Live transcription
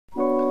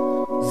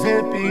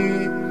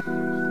Zippy,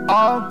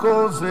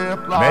 Uncle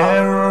Ziplok,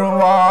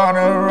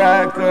 marijuana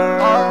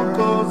record,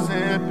 Uncle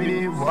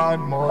Zippy,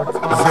 one more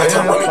time.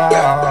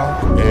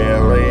 Ziplok,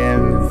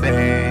 alien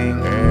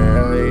things,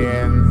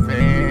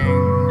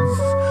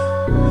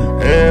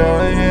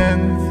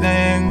 alien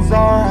things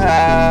are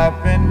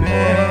happening.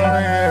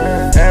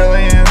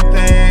 Alien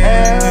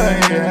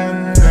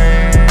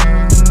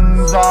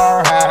things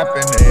are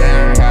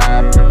happening.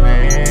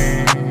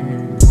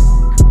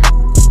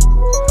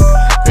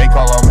 They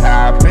call them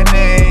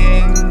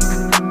happenings.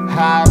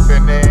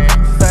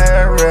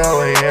 They're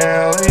really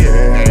aliens.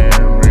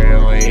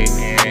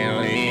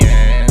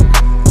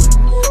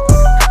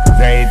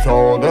 They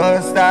told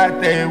us that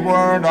they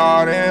were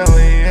not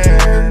aliens.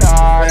 They're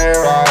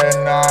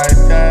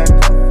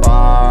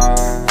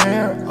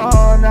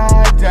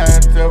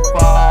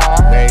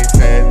unidentified. They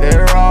said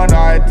they're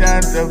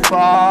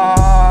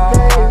unidentified.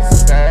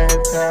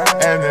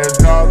 And there's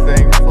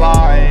nothing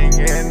flying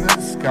in the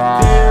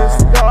sky.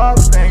 There's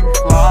nothing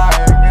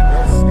flying in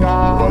the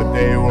sky. But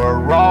they were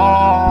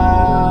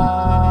wrong.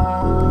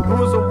 It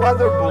was a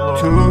weather balloon.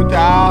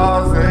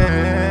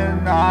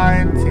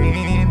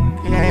 2019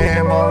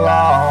 came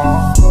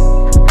along.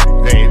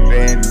 They've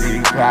been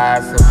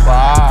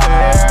declassified.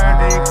 They're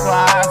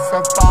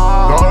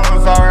declassified.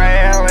 Those are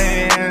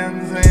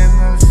aliens in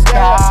the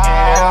sky.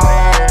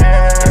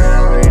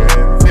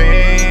 Alien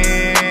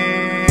things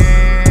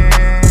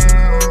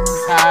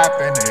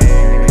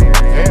happening.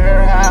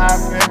 They're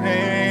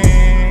happening.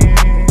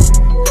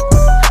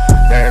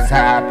 There's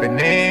happenings.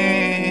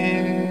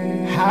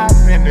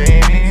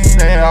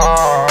 They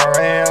are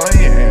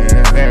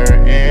aliens. They're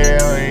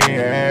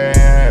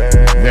aliens.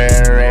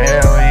 They're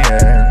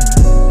aliens.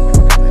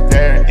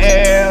 They're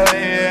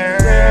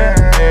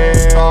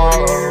aliens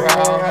all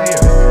around the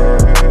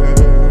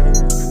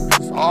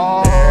earth.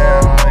 All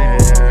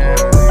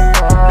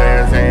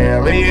there's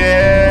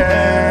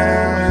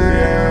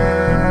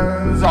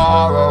aliens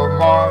all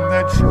among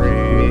the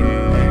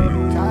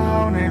trees,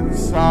 down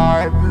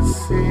inside the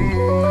sea.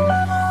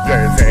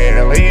 There's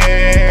aliens